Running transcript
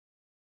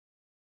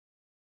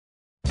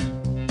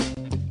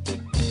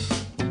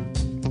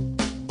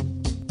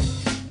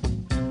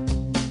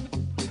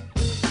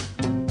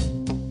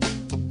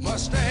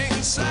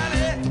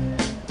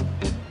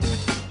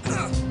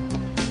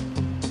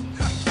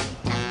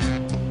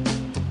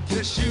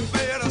Guess you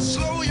better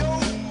slow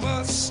your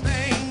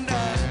Mustang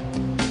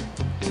down.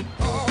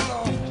 Oh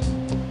Lord,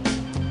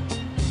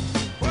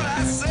 what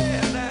I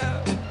said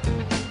now.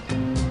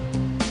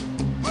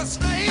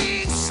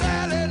 Mustang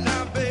Sally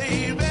now,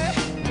 baby.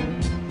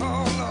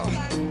 Oh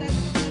Lord,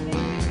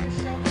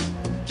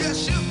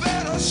 guess you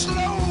better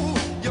slow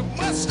your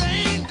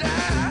Mustang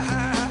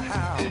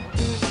down.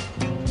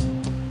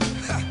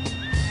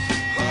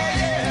 Oh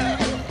yeah.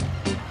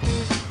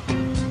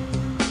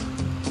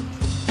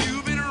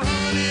 You've been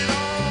running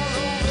all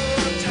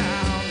over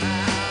town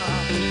now.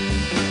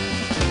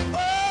 Oh,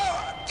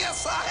 I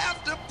guess I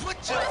have to put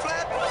your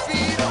flat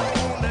feet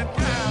on the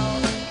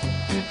ground.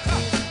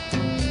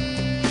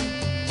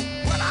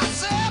 What I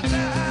said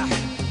now.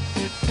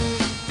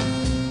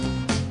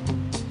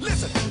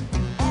 Listen,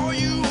 all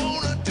you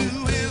wanna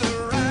do is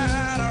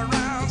ride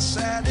around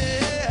Saturday.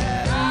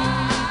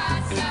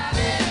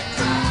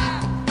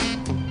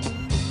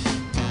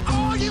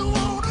 All you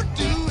wanna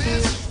do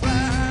is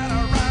ride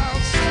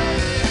around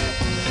Saturday.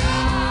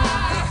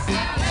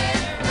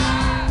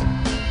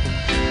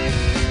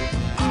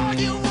 All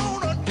you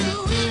wanna do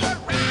is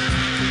ride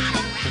around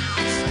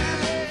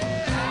Saturday.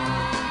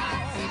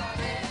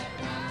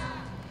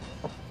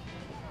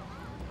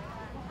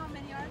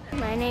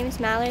 My name is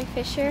Mallory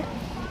Fisher,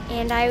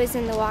 and I was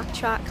in the walk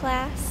trot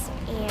class,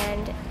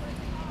 and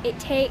it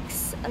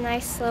takes a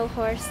nice slow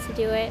horse to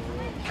do it.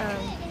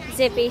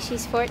 Zippy,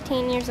 she's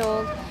 14 years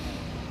old,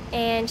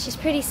 and she's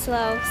pretty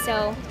slow,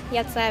 so you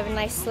have to have a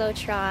nice slow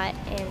trot,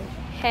 and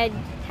head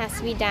has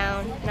to be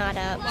down, not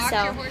up.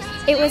 So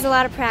it was a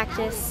lot of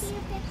practice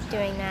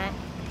doing that.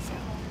 So.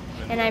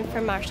 And I'm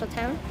from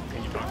Marshalltown.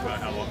 Can you talk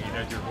about how long you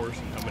had your horse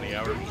and how many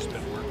hours you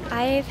spent working?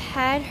 I've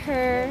had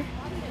her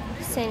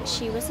since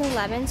she was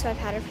 11, so I've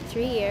had her for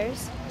 3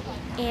 years.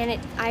 And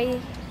I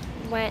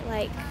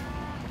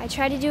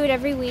try to do it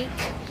every week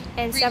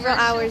and several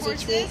hours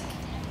each week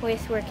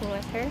with working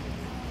with her.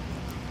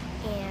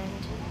 And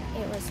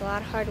it was a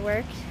lot of hard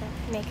work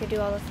to make her do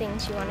all the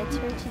things you wanted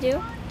her to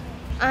do.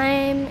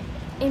 I'm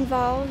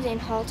involved in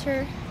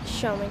halter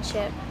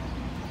showmanship.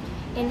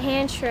 In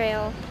hand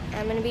trail,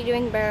 I'm going to be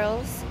doing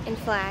barrels and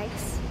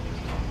flags.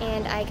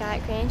 And I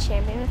got grand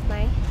champion with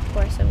my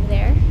horse over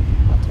there,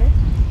 halter.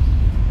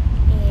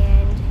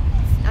 And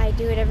I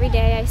do it every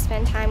day. I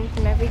spend time with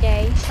them every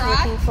day,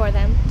 working for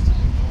them.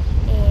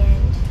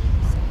 And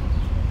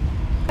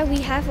so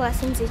we have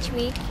lessons each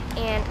week,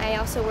 and I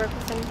also work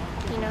with them,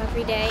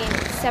 every day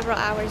and several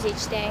hours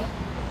each day,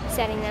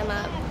 setting them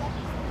up,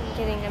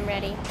 getting them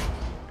ready.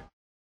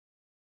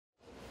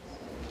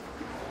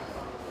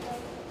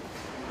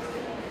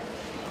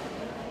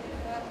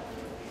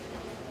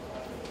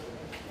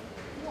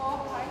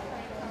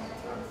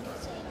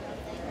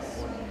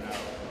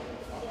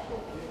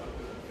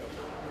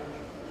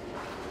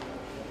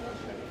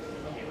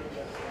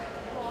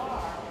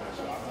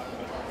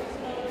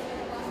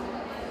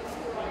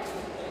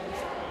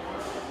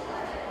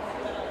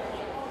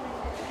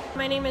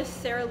 My name is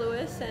Sarah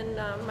Lewis, and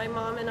my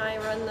mom and I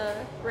run the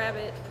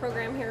rabbit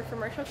program here for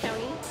Marshall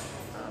County.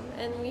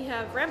 And we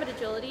have rabbit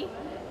agility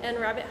and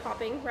rabbit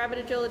hopping. Rabbit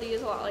agility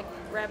is a lot like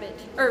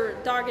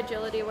dog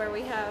agility, where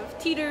we have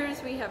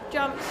teeters, we have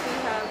jumps, we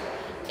have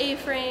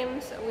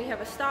A-frames, we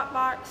have a stop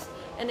box,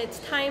 and it's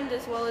timed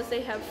as well as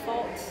they have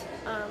faults.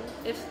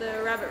 If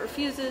the rabbit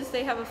refuses,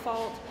 they have a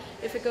fault.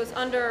 If it goes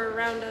under or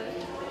around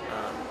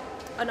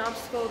an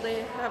obstacle,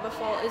 they have a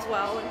fault as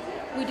well. And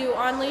we do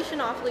on leash and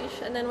off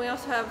leash, and then we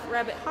also have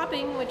rabbit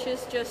hopping, which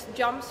is just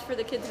jumps for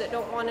the kids that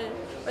don't want to,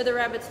 or the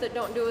rabbits that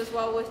don't do as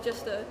well with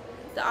just the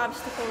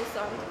obstacles,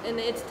 and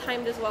it's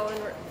timed as well, and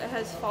it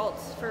has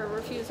faults for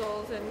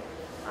refusals and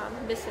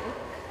missing.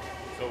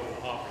 So with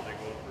the hopper, they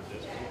go for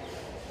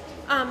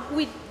distance?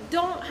 We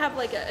don't have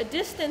like a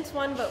distance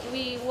one, but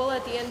we will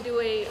at the end do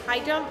a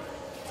high jump,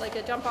 like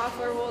a jump off,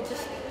 where we'll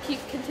just keep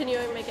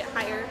continuing to make it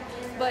higher.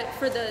 But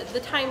for the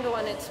timed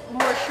one, it's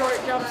more short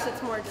jumps,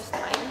 it's more just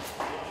timed.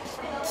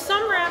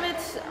 Some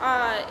rabbits,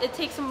 it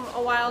takes them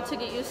a while to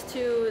get used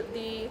to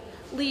the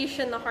leash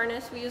and the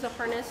harness. We use a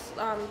harness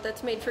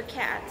that's made for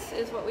cats,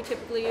 is what we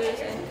typically use.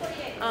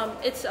 And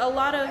it's a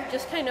lot of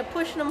just kind of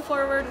pushing them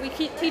forward. We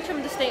teach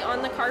them to stay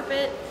on the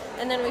carpet,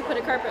 and then we put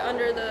a carpet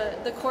under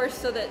the course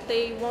so that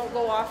they won't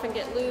go off and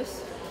get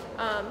loose.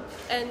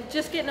 And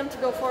just getting them to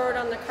go forward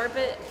on the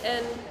carpet,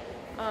 and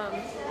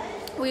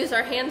we use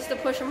our hands to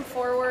push them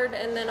forward,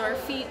 and then our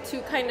feet to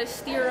kind of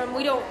steer them.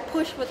 We don't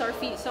push with our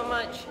feet so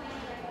much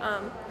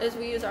as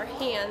we use our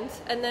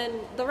hands. And then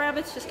the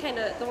rabbits just kind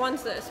of, the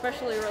ones that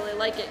especially really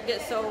like it,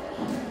 get so,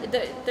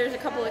 there's a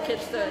couple of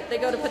kids that they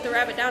go to put the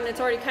rabbit down, and it's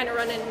already kind of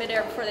running in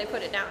midair before they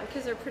put it down,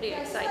 because they're pretty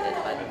excited.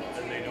 But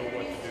And they know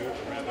what to do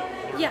with the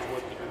rabbit? Yeah.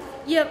 What to do?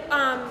 Yep,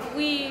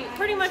 we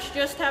pretty much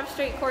just have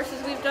straight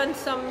courses. We've done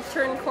some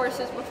turn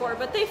courses before,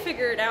 but they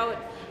figure it out.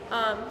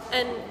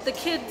 And the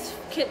kids,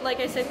 like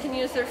I said, can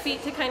use their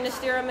feet to kind of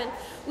steer them. And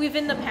we've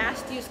in the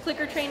past used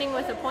clicker training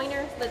with a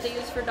pointer that they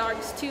use for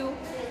dogs too.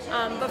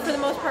 But for the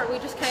most part, we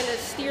just kind of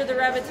steer the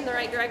rabbits in the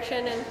right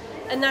direction.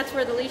 and that's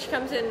where the leash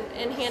comes in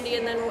handy.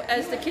 And then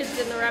as the kids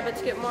and the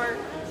rabbits get more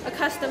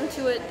accustomed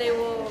to it, they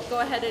will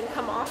go ahead and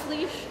come off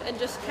leash and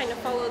just kind of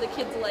follow the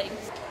kids'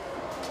 legs.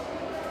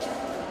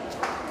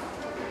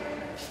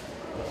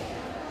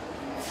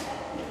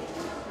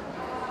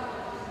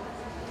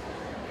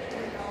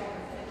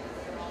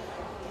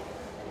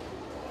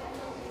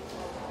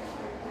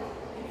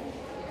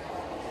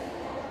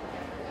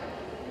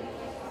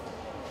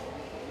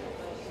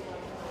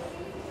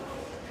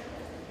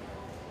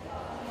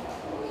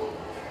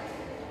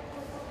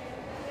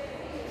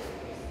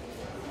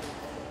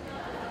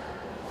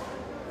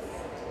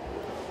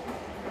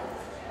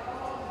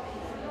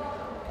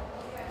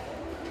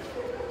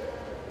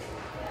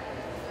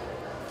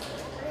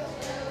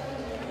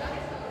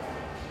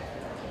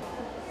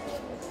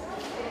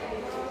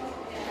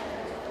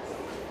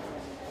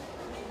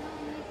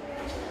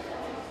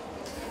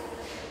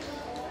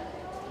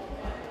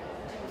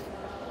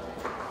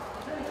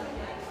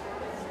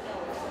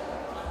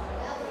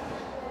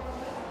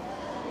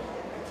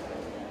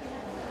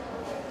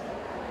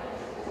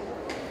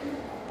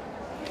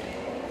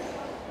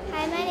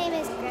 Hi, my name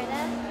is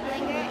Greta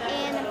Linger,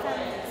 and I'm from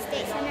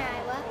State Center,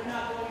 Iowa.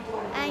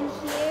 I'm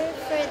here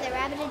for the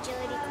rabbit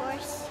agility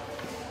course,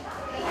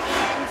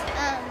 and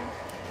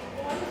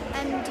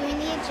I'm doing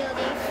the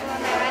agility for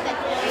my rabbit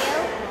Oreo.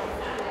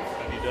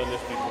 Have you done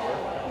this before?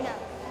 No.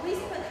 You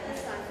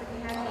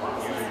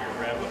and your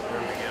rabbit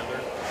work together?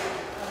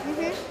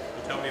 Mm-hmm.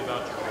 Tell me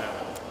about your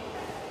rabbit.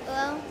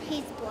 Well,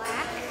 he's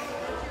black,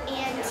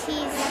 and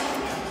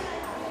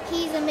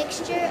he's a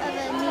mixture of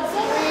a New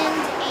Zealand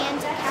and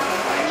a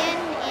Californian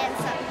and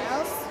something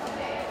else.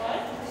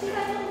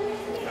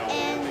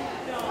 And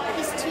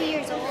he's 2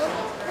 years old,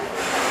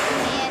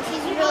 and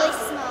he's really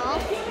small.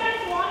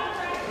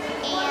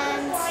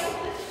 And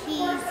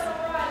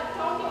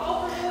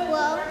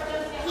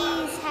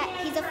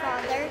he's a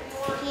father.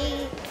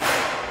 He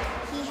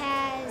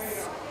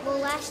has, well,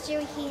 last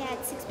year he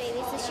had 6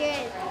 babies. This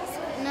year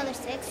another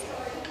 6.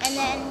 And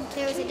then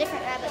there was a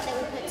different rabbit that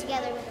we put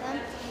together with him,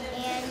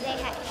 and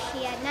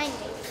he had 9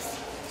 babies.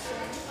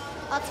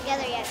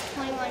 Altogether, he has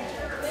 21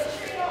 kids.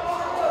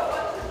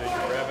 Does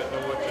your rabbit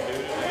know what to do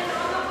today?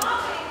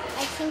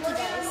 I think he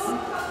does.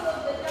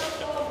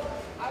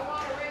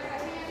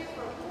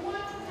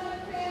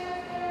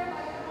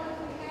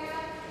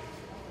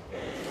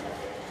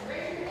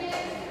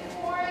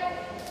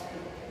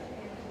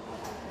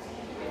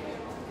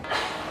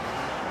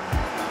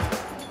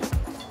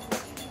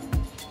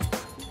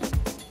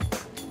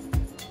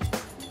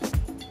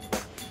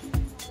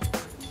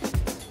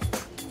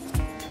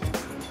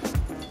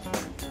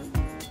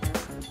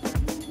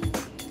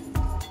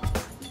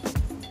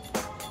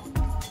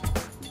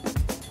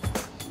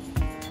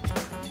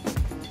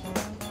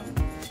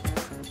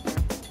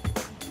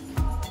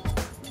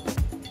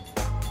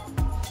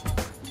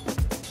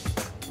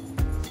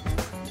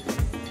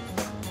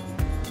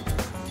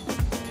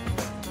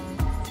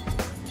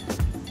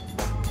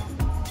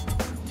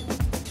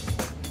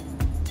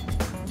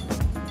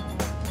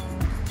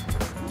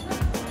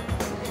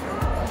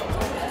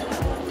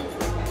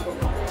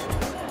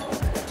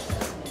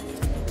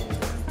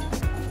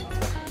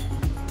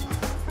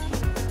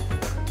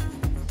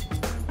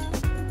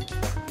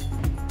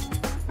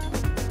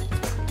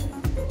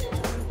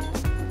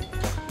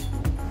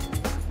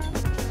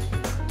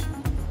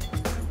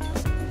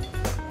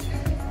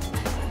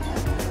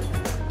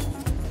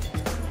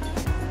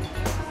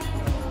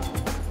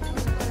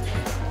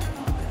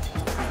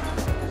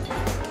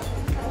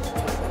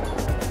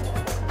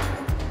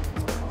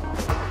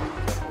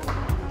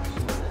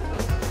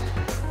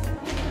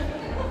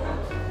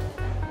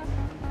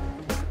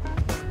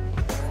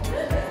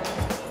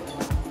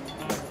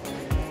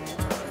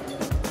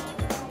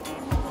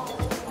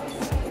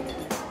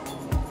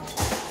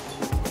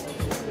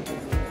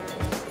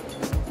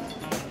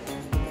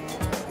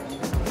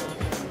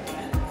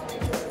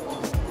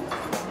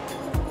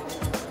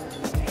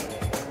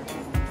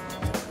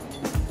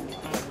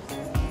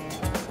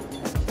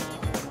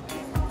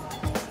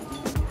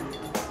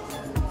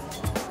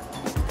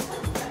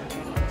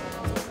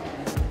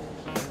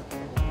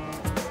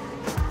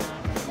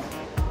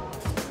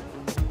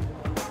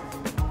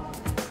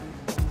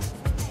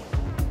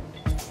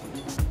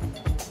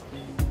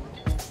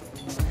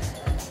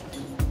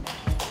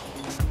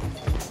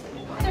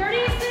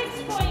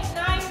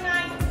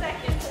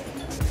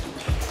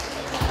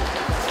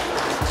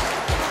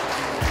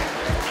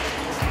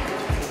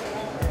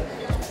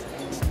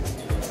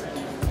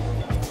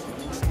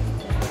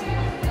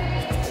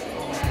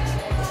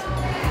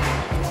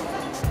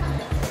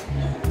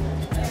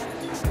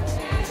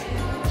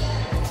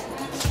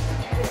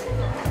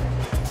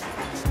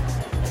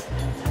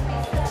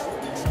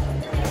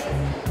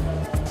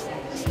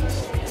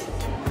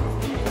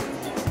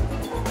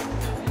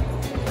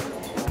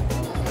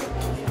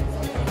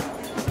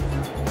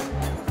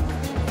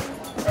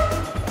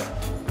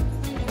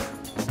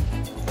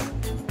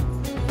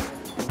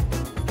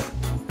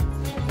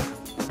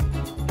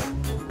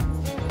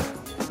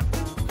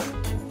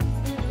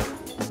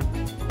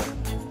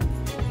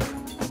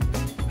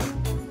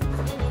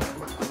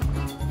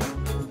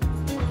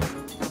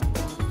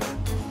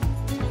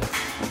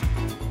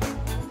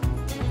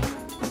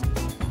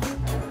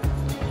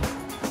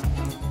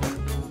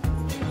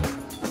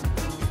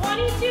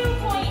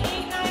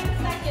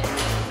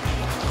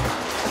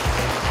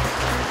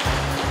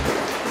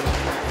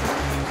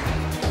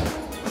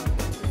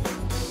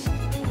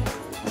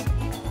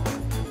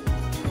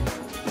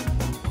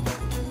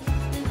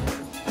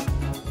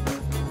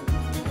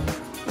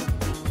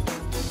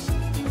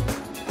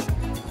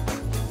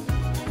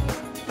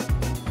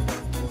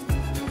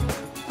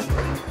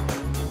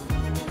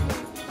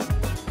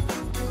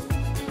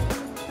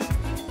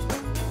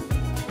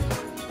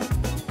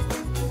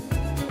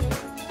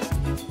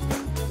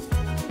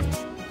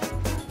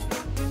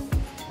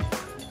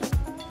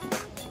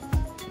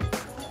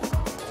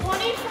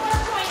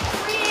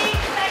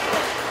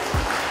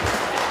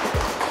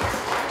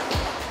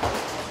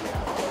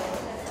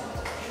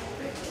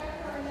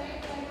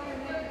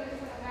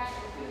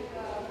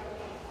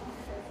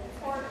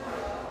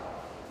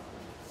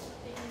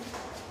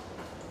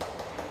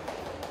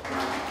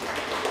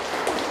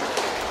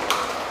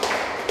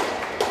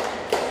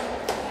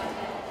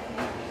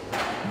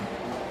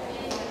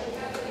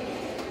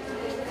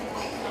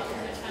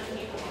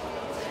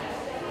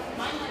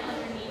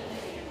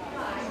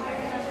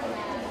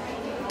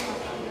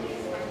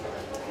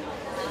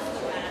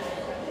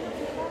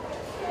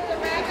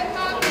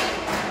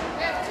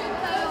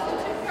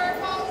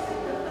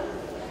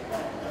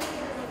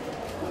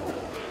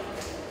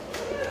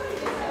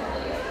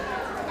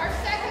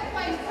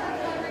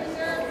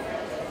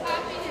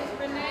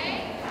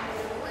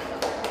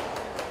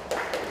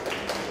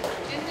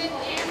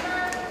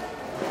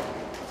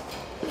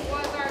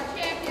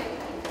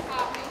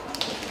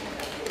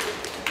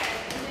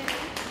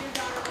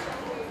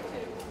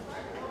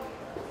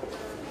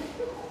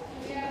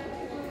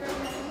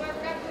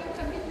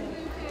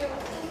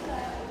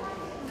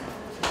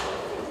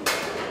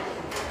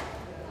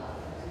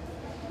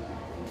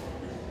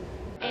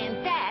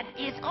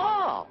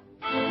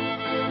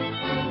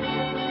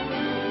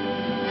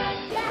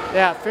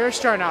 Yeah, fair's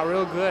starting out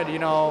real good. You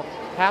know,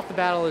 half the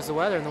battle is the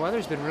weather, and the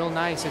weather's been real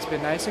nice. It's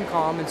been nice and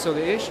calm, and so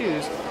the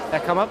issues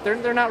that come up,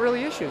 they're not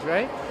really issues,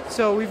 right?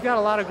 So we've got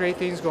a lot of great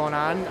things going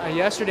on.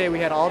 Yesterday we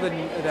had all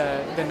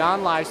the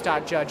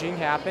non-livestock judging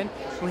happen.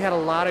 We had a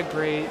lot of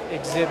great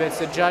exhibits.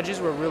 The judges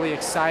were really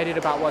excited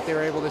about what they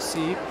were able to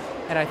see,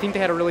 and I think they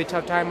had a really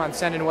tough time on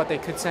sending what they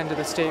could send to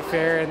the state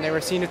fair, and they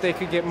were seeing if they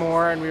could get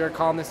more, and we were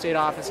calling the state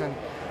office,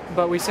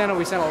 but we sent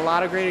a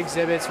lot of great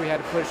exhibits. We had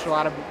to push a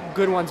lot of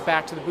good ones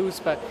back to the booths,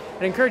 but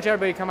I'd encourage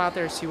everybody to come out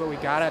there and see what we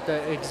got at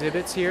the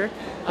exhibits here.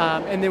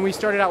 And then we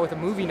started out with a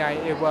movie night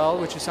as well,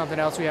 which is something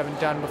else we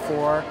haven't done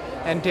before.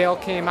 And Dale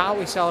came out.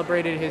 We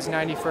celebrated his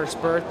 91st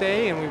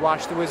birthday, and we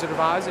watched The Wizard of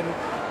Oz, and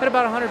had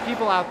about 100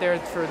 people out there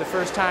for the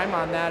first time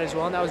on that as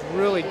well, and that was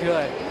really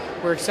good.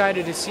 We're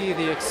excited to see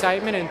the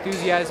excitement and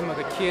enthusiasm of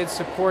the kids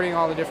supporting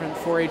all the different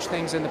 4-H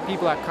things and the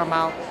people that come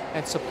out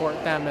and support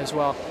them as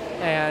well.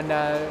 And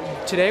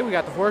today we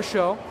got the horse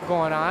show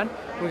going on.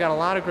 We got a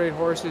lot of great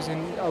horses,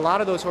 and a lot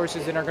of those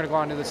horses then are going to go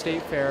on to the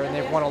state fair, and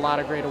they've won a lot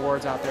of great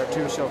awards out there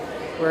too. So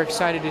we're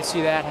excited to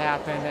see that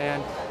happen.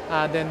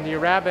 And then the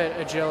rabbit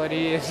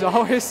agility is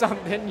always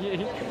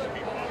something.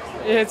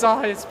 It's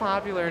always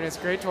popular, and it's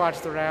great to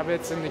watch the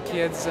rabbits and the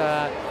kids,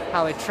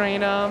 how they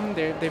train them.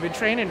 They've been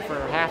training for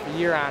half a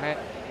year on it,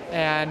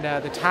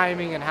 and the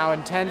timing and how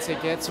intense it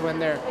gets when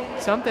they're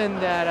something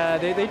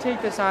that they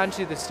take this on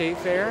to the state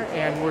fair,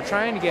 and we're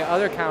trying to get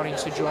other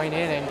counties to join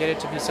in and get it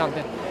to be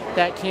something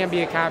that can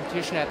be a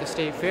competition at the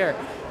state fair.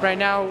 Right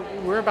now,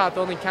 we're about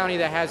the only county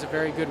that has a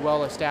very good,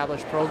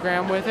 well-established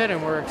program with it,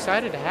 and we're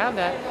excited to have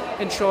that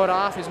and show it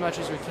off as much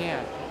as we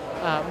can.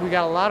 We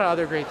got a lot of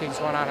other great things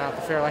going on at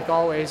the fair, like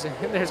always.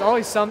 There's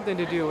always something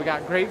to do. We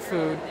got great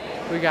food,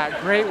 we got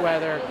great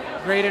weather,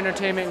 great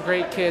entertainment,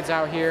 great kids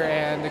out here,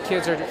 and the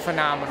kids are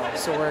phenomenal.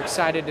 So we're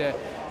excited to,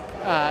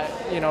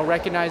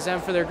 recognize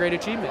them for their great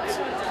achievements.